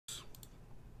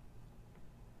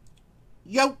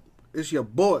Yo, it's your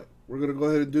boy. We're going to go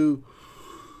ahead and do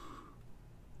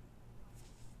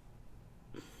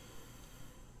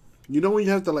when you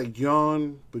have to like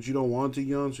yawn, but you don't want to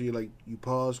yawn, so you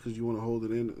pause because you want to hold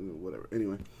it in, whatever.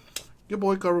 Anyway, your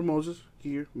boy Cover Moses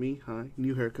here. Me, hi,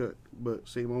 new haircut, but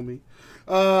same old me.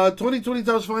 2020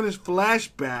 Topps Finest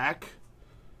Flashback,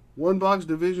 one box,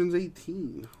 Divisions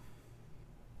 18.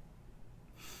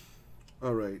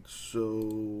 All right,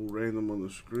 so random on the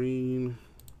screen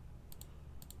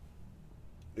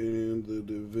and the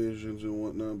divisions and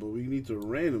whatnot, but we need to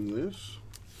random this.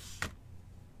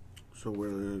 So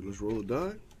let's roll a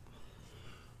die.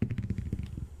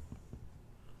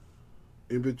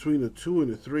 In between a 2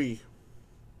 and a 3.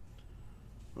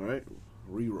 All right,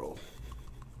 re-roll.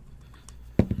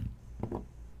 The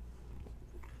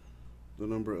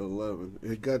number 11.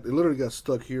 It literally got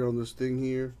stuck here on this thing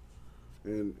here,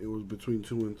 and it was between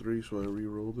 2 and 3, so I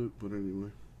re-rolled it. But anyway,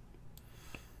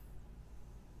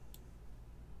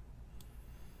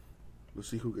 let's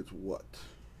see who gets what.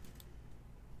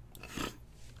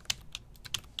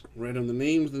 Write on the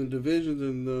names and the divisions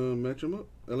and match them up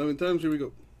 11 times. Here we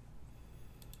go.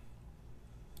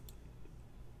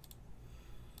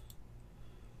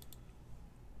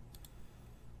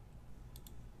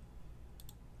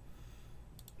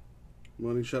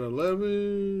 Money shot 11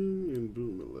 and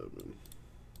boom 11.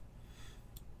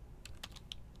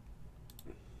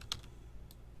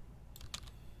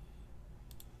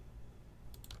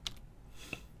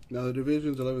 Now the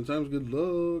divisions 11 times. Good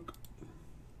luck.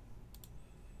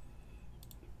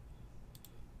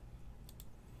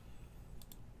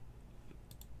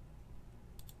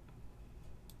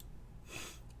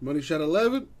 Money shot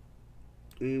 11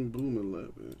 and boom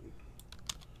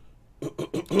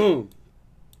 11.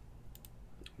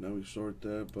 Now we sort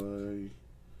that by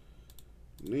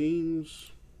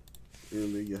names,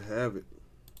 and there you have it.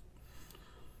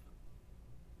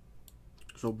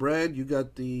 So Brad, you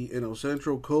got the NL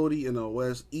Central, Cody NL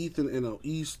West, Ethan NL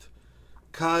East,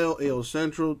 Kyle AL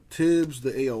Central, Tibbs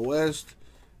the AL West,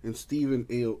 and Steven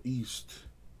AL East.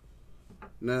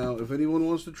 Now, if anyone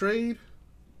wants to trade,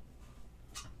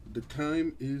 the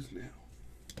time is now.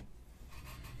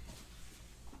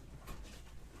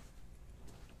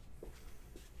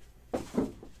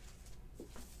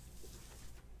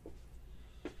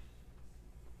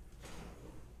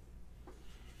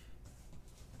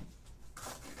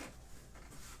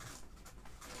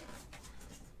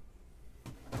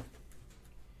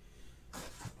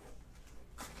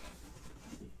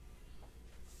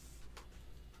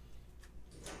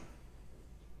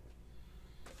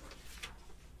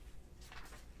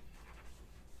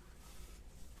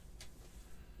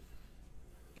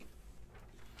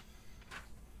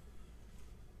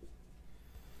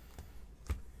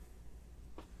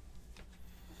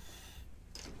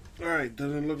 Alright,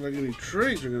 doesn't look like any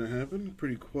trades are going to happen.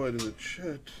 Pretty quiet in the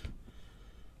chat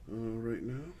right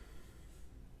now.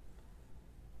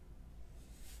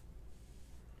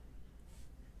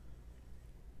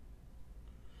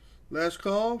 Last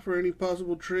call for any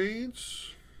possible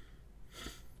trades.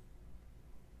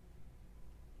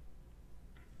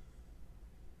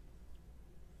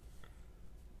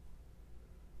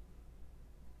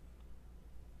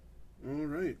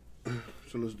 Alright,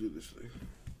 so let's do this thing.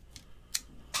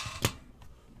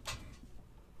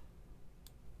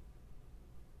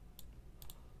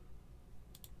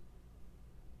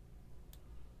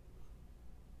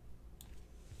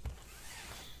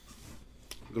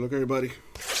 Good luck, everybody.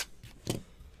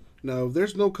 Now, if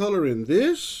there's no color in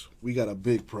this, we got a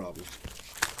big problem.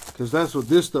 Because that's what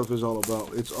this stuff is all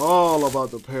about. It's all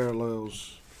about the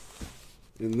parallels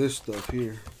in this stuff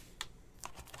here.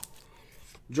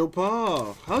 Joe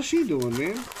Pa, how's she doing,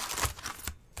 man?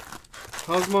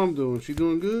 How's mom doing? She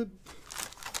doing good?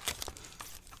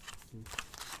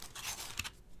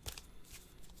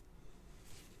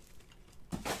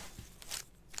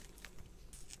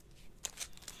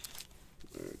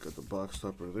 Got the box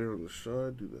topper there on the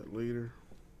side. Do that later.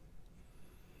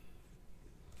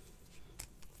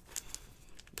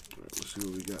 All right, let's see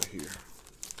what we got here.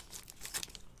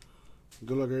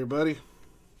 Good luck, everybody.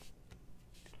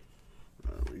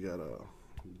 All right, we got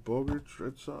Bogarts,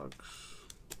 Red Sox.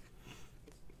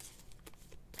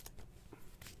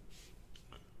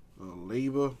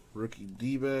 Leyva, rookie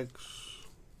D-backs.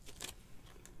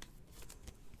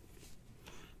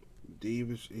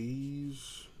 Davis,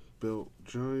 A's. Belt,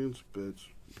 Giants, Betts,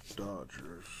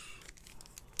 Dodgers.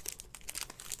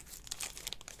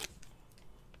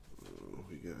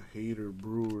 We got Hader,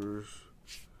 Brewers.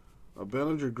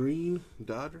 Bellinger, Green,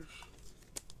 Dodgers.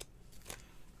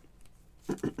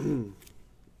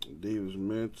 Davis,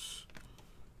 Mets.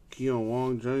 Keon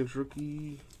Wong, Giants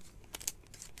rookie.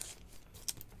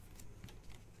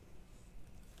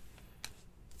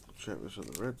 Chavez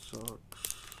of the Red Sox.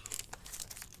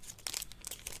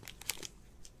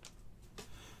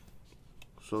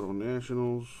 Soto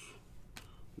Nationals.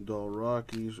 Dahl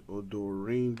Rockies. Odor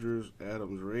Rangers.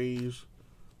 Adams Rays.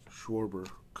 Schwarber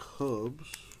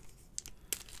Cubs.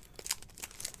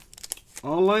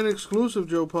 Online exclusive,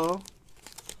 Joe Paul.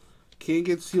 Can't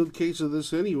get sealed case of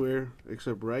this anywhere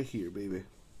except right here, baby.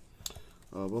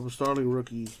 Bubba Starling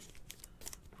rookie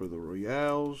for the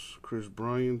Royals. Chris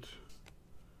Bryant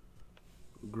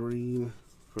green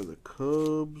for the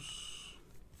Cubs.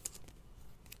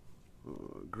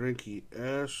 Greinke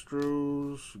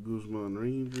Astros. Guzman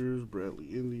Rangers. Bradley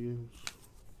Indians.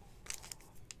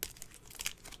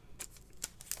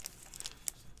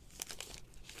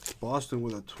 Boston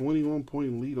with a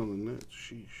 21-point lead on the Nets.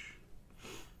 Sheesh.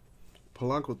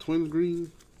 Polanco Twins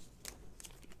green.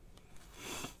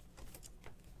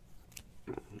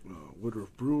 Woodruff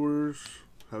Brewers.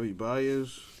 Javi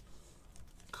Baez.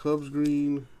 Cubs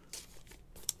green.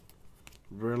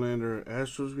 Verlander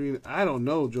Astros green. I don't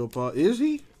know, Joe Paul. Is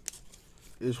he?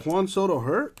 Is Juan Soto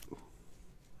hurt?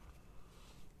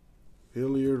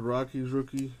 Hilliard Rockies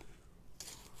rookie.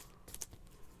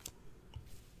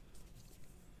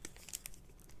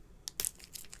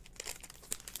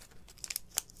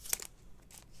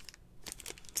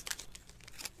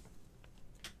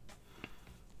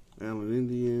 Allen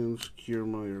Indians,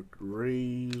 Kiermaier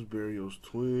Rays, Berrios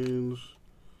Twins,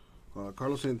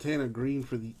 Carlos Santana green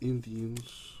for the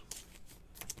Indians,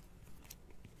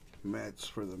 Mets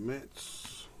for the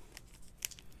Mets.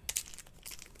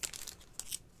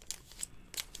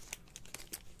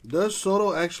 Does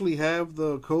Soto actually have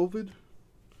the COVID?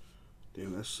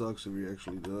 Damn, that sucks if he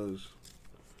actually does.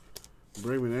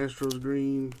 Bremen Astros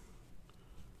green,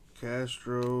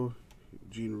 Castro,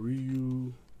 Gene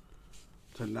Ryu,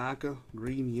 Tanaka,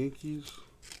 green Yankees.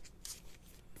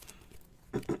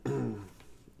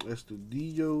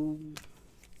 Estudillo.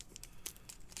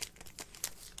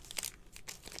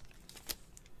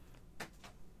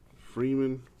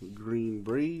 Freeman, green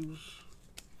Braves.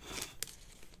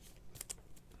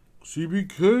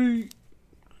 CBK.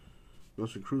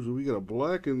 Nelson Cruz, we got a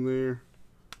black in there.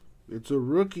 It's a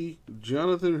rookie,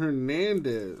 Jonathan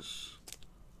Hernandez.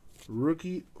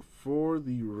 Rookie for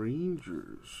the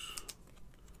Rangers.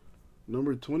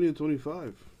 Number 20 and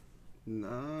 25.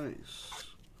 Nice.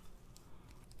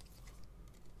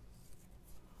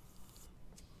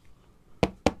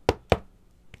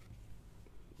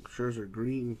 Scherzer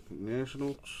green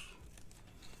Nationals.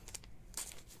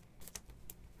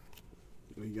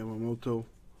 Yamamoto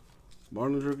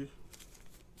Marlins rookie.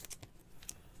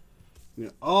 Yeah,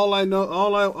 all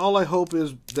I hope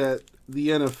is that the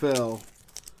NFL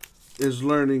is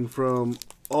learning from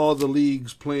all the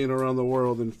leagues playing around the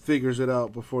world and figures it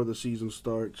out before the season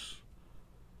starts.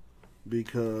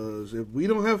 Because if we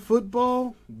don't have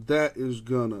football, that is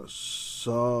gonna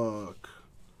suck.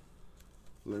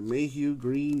 LeMahieu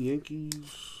green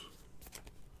Yankees.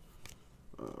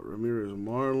 Ramirez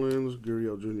Marlins.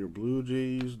 Gurriel Jr. Blue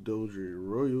Jays. Dozier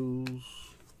Royals.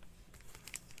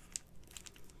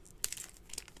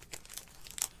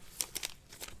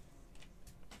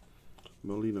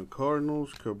 Molina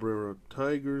Cardinals. Cabrera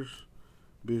Tigers.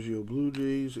 Biggio Blue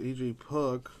Jays. AJ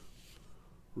Puck,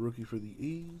 rookie for the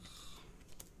A's.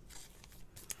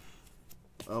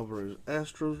 Alvarez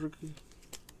Astros rookie.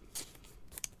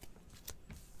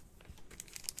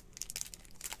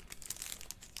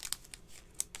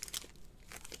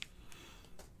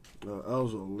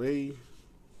 Alzolay,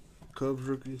 Cubs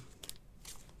rookie.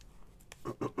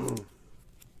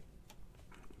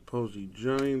 Posey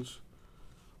Giants.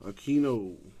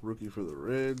 Aquino, rookie for the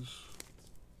Reds.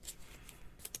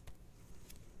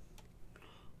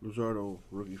 Luzardo,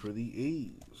 rookie for the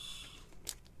A's.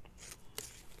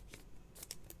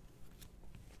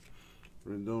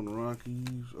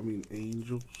 Rendon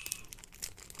Angels.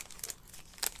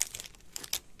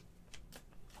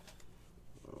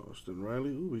 Austin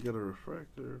Riley. Ooh, we got a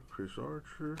refractor. Chris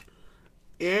Archer.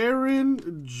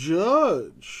 Aaron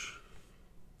Judge.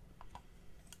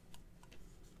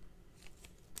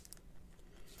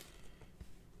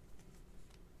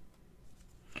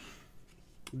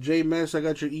 J Mess, I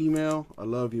got your email. I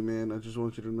love you, man. I just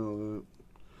want you to know that.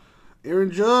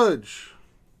 Aaron Judge.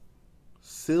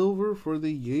 Silver for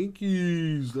the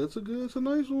Yankees. That's a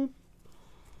nice one.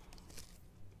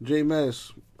 J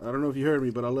Mess, I don't know if you heard me,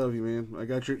 but I love you, man. I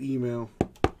got your email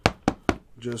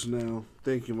just now.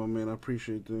 Thank you, my man. I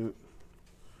appreciate that.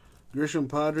 Grisham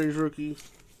Padres rookie.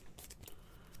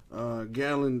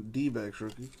 Gallen D-backs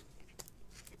rookie.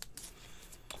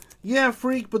 Yeah,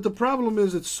 freak, but the problem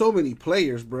is it's so many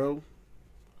players, bro.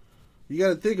 You got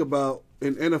to think about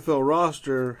an NFL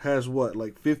roster has what,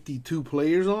 like 52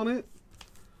 players on it?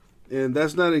 And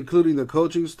that's not including the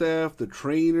coaching staff, the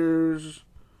trainers,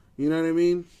 you know what I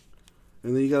mean?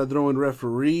 And then you got to throw in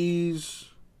referees.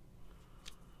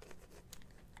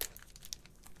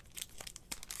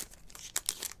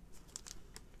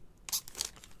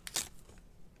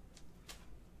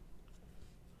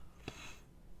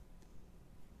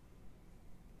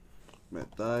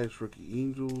 Matt Dice, Rookie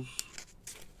Angels.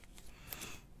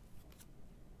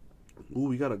 Ooh,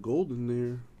 we got a gold in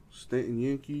there. Stanton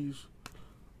Yankees.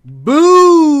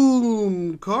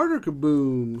 Boom! Carter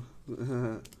Kaboom.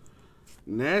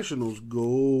 Nationals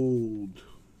gold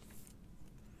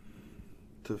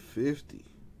to 50.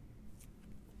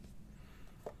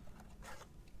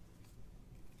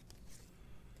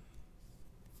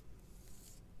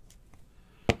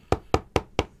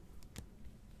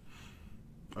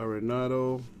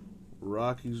 Arenado,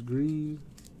 Rockies green.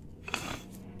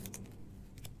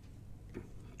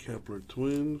 Kepler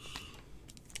Twins.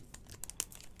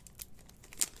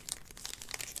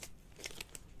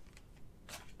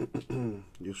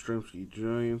 Yastrzemski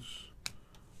Giants.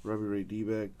 Robbie Ray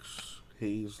D-backs.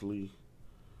 Hazley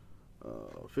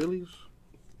Phillies.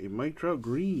 A Mike Trout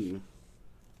green.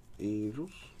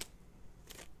 Angels.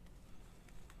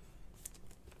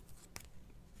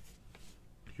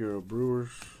 Hero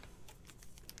Brewers.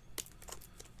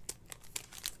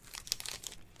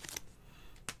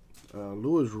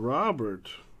 Lewis Robert,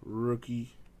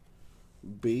 rookie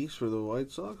base for the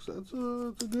White Sox. That's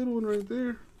a good one right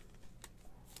there.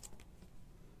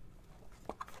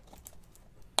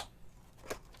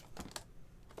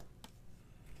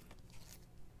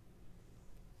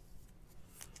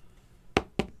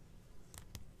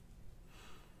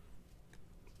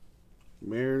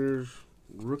 Mariners,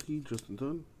 rookie, Justin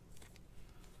Dunn.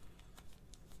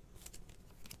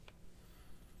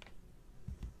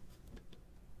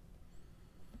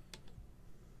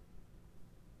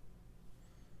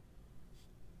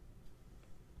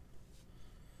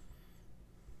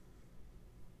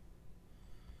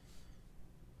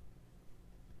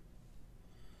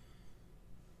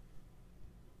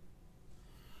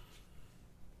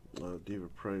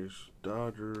 David Price,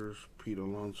 Dodgers. Pete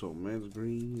Alonso, Mets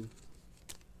green.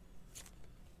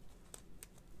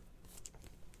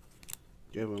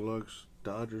 Gavin Lux,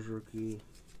 Dodgers rookie.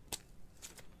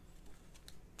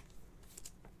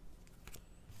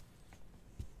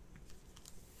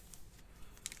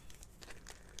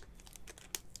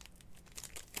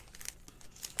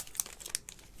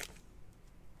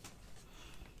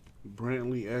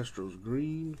 Brantley, Astros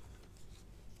green.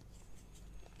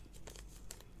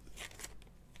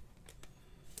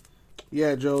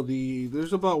 Yeah, Joe,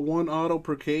 there's about one auto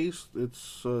per case.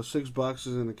 It's 6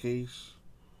 boxes in a case.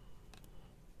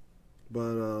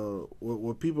 But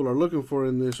what people are looking for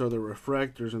in this are the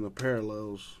refractors and the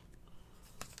parallels.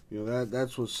 You know,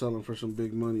 that's what's selling for some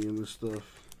big money in this stuff.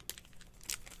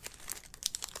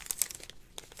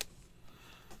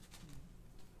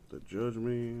 The Judge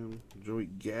Man, Joey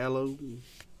Gallo,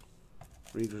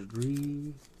 Rangers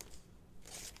green.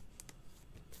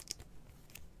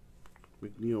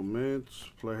 McNeil Mets,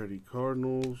 Flaherty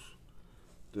Cardinals,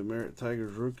 Demerit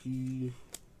Tigers rookie.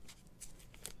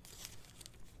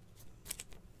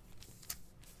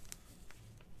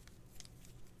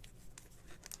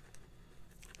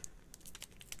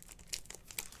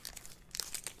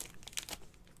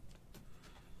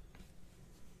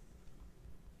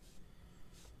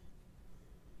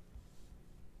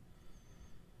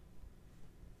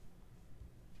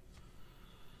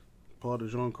 Paul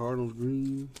DeJong Cardinals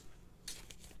green.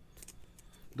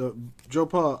 The Joe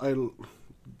Paul,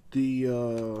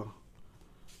 the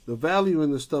value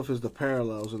in this stuff is the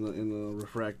parallels and the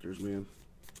refractors, man.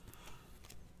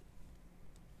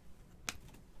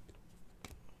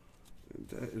 And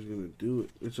that is gonna do it.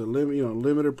 It's a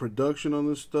limited production on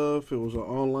this stuff. It was an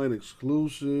online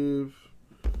exclusive.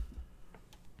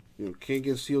 You know, can't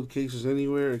get sealed cases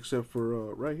anywhere except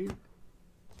for right here.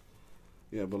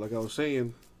 Yeah, but like I was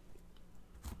saying,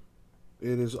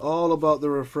 it is all about the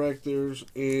refractors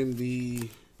and the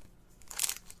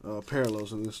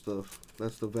parallels in this stuff.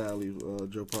 That's the value,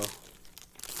 Joe Paul.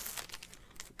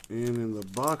 And in the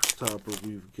box topper,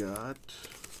 we've got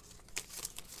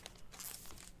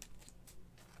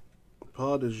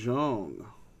Paul DeJong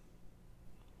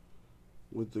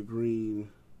with the green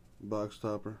box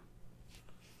topper.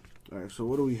 All right, so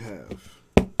what do we have?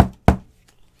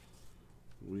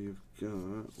 We've got,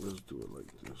 let's do it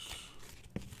like this.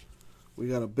 We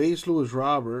got a base Lewis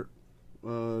Robert.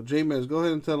 J-Mez, go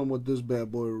ahead and tell him what this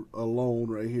bad boy alone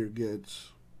right here gets.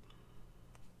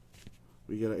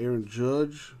 We got an Aaron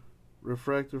Judge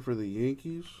refractor for the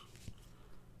Yankees.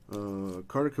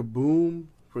 Carter Kaboom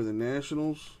for the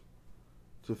Nationals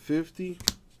to 50.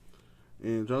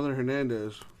 And Jonathan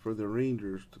Hernandez for the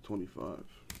Rangers to 25.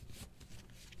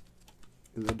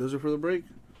 And that does it for the break.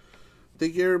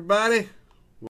 Thank you, everybody.